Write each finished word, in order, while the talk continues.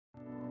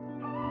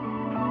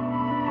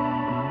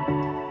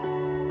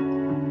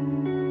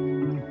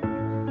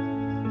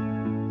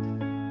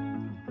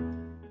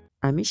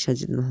আমি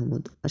সাজিদ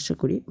মাহমুদ, আশা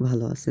করি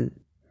ভালো আছেন।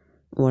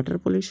 ওয়াটার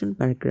পলিউশন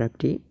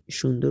প্যারাগ্রাফটি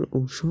সুন্দর ও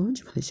সহজ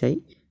ভাষায়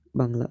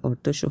বাংলা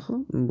অর্থসহ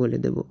বলে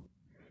দেব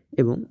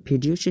এবং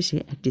ভিডিও শেষে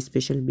একটি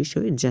স্পেশাল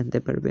বিষয় জানতে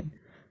পারবেন।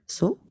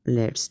 So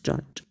let's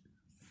start.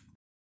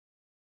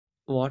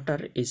 Water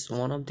is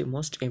one of the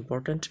most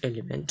important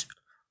element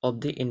of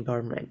the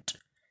environment.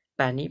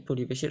 পানি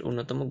পরিবেশের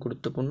অন্যতম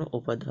গুরুত্বপূর্ণ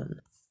উপাদান।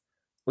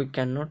 We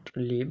cannot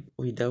live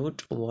without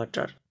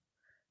water.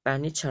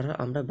 পানি ছাড়া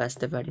আমরা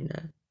বাঁচতে পারি না।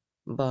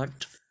 But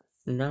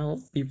now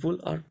people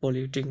are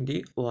polluting the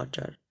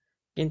water.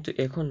 কিন্তু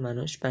এখন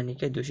মানুষ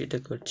পানিকে দূষিত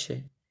করছে।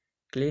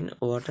 Clean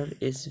water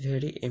is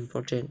very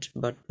important,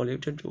 but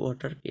polluted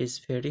water is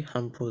very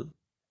harmful.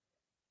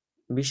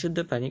 বিশুদ্ধ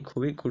পানি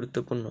খুবই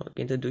গুরুত্বপূর্ণ,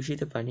 কিন্তু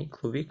দূষিত পানি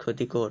খুবই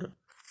ক্ষতিকর।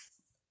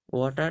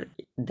 Water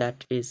that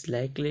is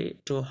likely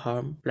to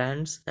harm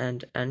plants and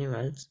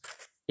animals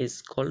is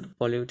called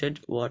polluted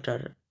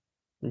water.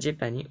 যে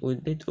পানি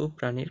উদ্ভিদ ও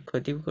প্রাণীর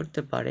ক্ষতি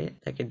করতে পারে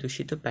তাকে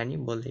দূষিত পানি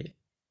বলে।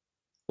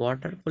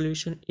 Water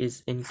pollution is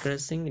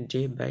increasing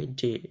day by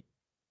day.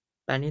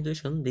 পানি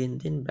দূষণ দিন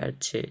দিন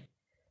বাড়ছে।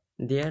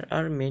 There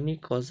are many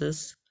causes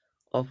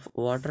of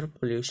water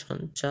pollution,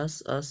 such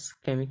as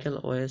chemical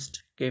waste,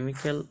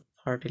 chemical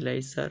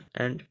fertilizer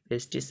and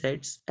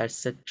pesticides,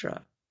 etc.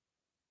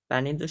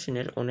 পানি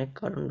দূষণের অনেক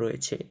কারণ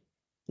রয়েছে,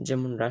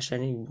 যেমন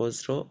রাসায়নিক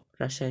বজ্র,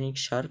 রাসায়নিক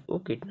সার ও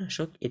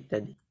কীটনাশক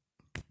ইত্যাদি।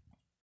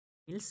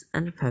 Mills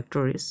and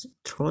factories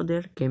throw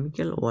their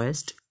chemical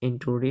waste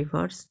into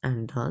rivers and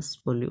thus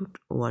pollute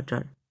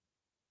water.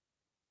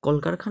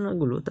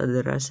 কলকারখানাগুলো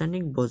তাদের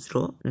রাসায়নিক বজ্র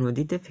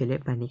নদীতে ফেলে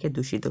পানিকে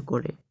দূষিত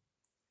করে।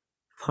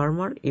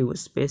 Farmers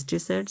use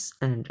pesticides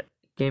and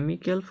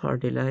chemical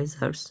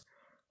fertilizers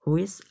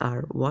which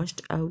are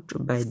washed out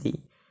by the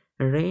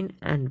rain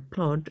and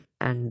flood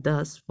and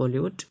thus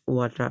pollute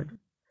water.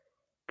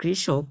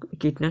 কৃষক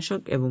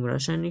কীটনাশক এবং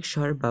রাসায়নিক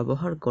সার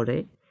ব্যবহার করে,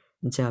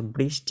 যা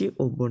বৃষ্টি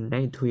ও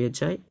বন্যায় ধুয়ে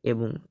যায়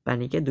এবং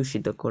পানিকে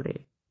দূষিত করে।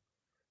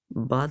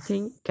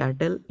 Bathing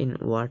cattle in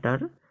water,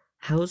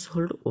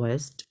 household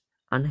waste,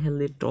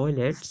 unhealthy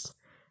toilets,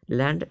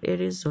 land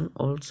erosion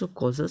also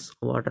causes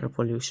water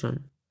pollution.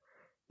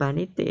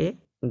 পানিতে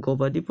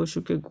গবাদি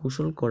পশুকে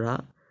গোসল করা,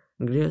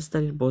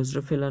 গৃহস্থালির বজ্র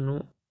ফেলানো,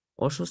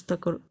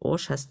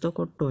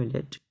 অস্বাস্থ্যকর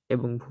টয়লেট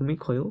এবং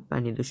ভূমিক্ষয়ও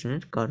পানি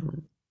দূষণের কারণ।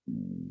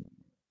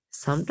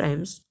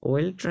 Sometimes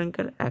oil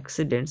tanker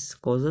accidents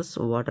causes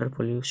water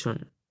pollution.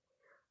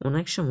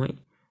 অনেক সময়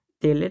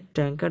তেলের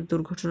ট্যাঙ্কার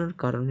দুর্ঘটনার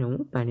কারণেও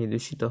পানি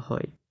দূষিত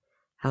হয়।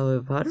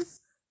 However,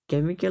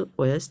 chemical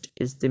waste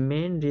is the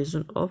main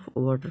reason of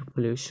water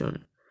pollution.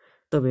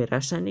 তবে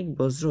রাসায়নিক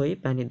বজ্রই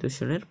পানি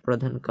দূষণের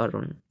প্রধান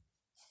কারণ।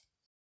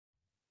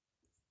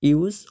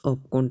 Use of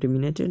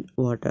contaminated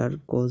water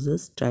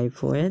causes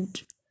typhoid,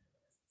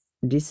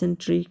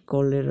 dysentery,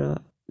 cholera,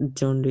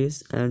 jaundice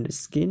and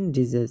skin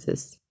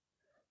diseases.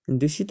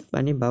 দূষিত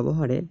পানি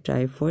ব্যবহারে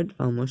টাইফয়েড,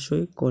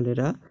 আমাশয়,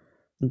 কলেরা,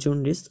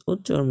 জন্ডিস ও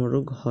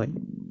চর্মরোগ হয়।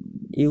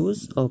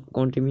 Use of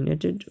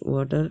contaminated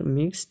water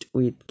mixed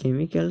with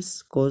chemicals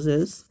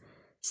causes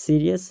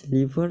serious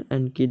liver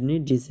and kidney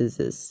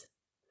diseases.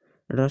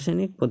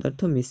 রাসায়নিক পদার্থ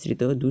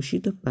মিশ্রিত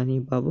দূষিত পানি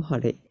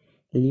ব্যবহারে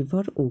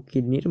লিভার ও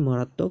কিডনির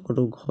মারাত্মক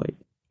রোগ হয়।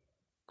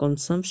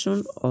 Consumption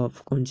of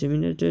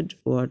contaminated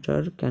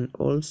water can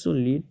also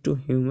lead to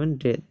human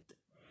death.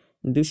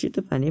 দূষিত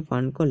পানি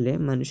পান করলে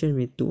মানুষের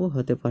মৃত্যুও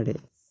হতে পারে।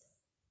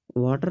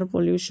 Water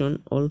pollution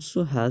also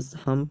has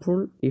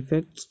harmful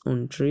effects on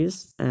trees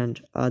and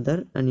other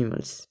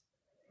animals.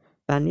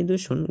 পানি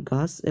দূষণ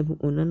গাছ এবং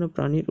অন্যান্য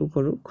প্রাণীর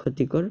উপরও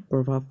ক্ষতিকর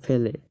প্রভাব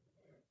ফেলে।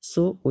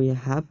 So we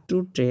have to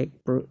take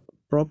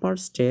proper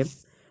steps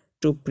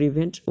to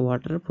prevent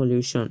water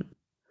pollution.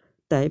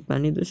 তাই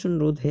পানি দূষণ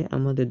রোধে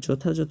আমাদের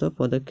যথাযথ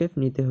পদক্ষেপ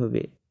নিতে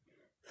হবে।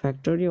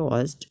 Factory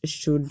waste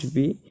should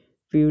be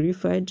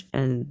purified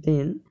and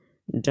then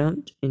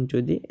dumped into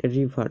the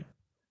river.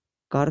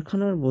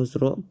 কারখানার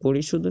বজ্র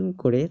পরিশোধন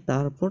করে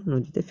তারপর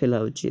নদীতে ফেলা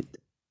উচিত।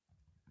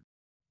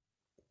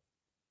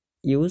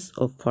 Use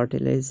of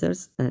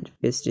fertilizers and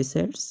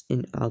pesticides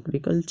in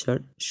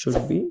agriculture should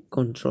be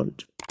controlled.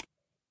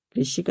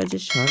 কৃষিকাজে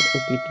সার ও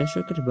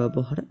কীটনাশকের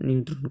ব্যবহার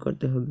নিয়ন্ত্রণ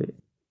করতে হবে।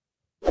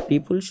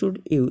 People should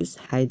use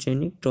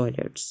hygienic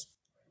toilets.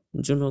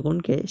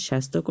 জনগণকে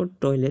স্বাস্থ্যকর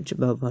টয়লেট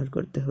ব্যবহার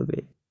করতে হবে।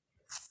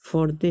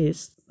 For this,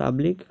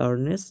 public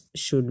awareness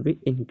should be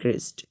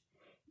increased.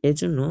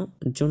 এজন্য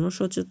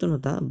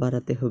জনসচেতনতা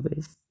বাড়াতে হবে।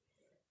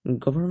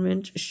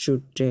 Government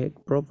should take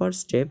proper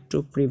step to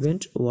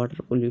prevent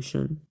water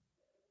pollution.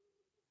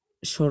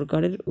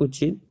 সরকারের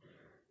উচিত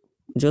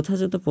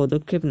যথাযথ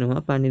পদক্ষেপ নেওয়া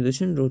পানি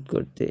দূষণ রোধ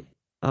করতে।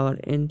 Our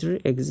entire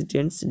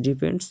existence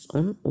depends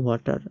on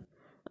water.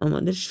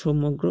 আমাদের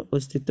সমগ্র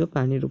অস্তিত্ব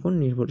পানির উপর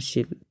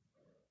নির্ভরশীল।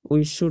 We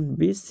should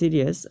be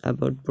serious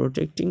about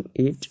protecting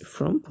it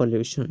from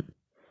pollution.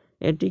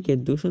 এটিকে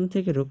দূষণ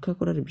থেকে রক্ষা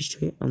করার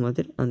বিষয়ে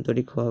আমাদের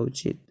আন্তরিক হওয়া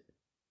উচিত।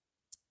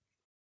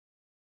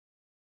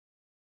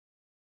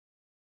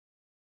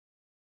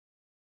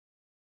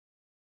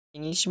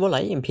 ইংলিশ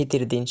বলাই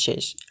ভীতির দিন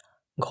শেষ।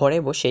 ঘরে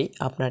বসেই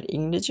আপনার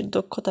ইংরেজির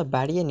দক্ষতা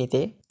বাড়িয়ে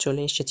নিতে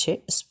চলে এসেছে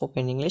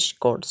স্পোকেন ইংলিশ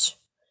কোর্স।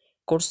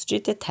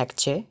 কোর্সটিতে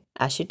থাকছে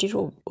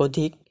 ৮০টিরও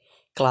অধিক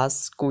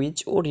ক্লাস,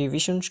 কুইজ ও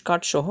রিভিশন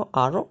কার্ড সহ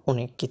আরও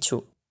অনেক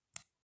কিছু।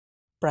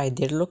 প্রায়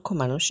 ১.৫ লক্ষ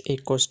মানুষ এই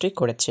কোর্সটি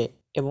করেছে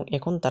এবং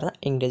এখন তারা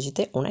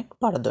ইংরেজিতে অনেক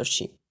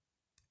পারদর্শী।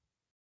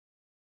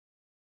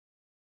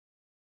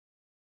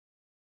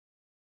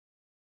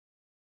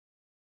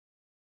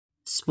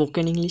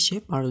 স্পোকেন ইংলিশে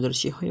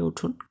পারদর্শী হয়ে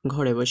উঠুন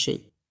ঘরে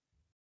বসেই।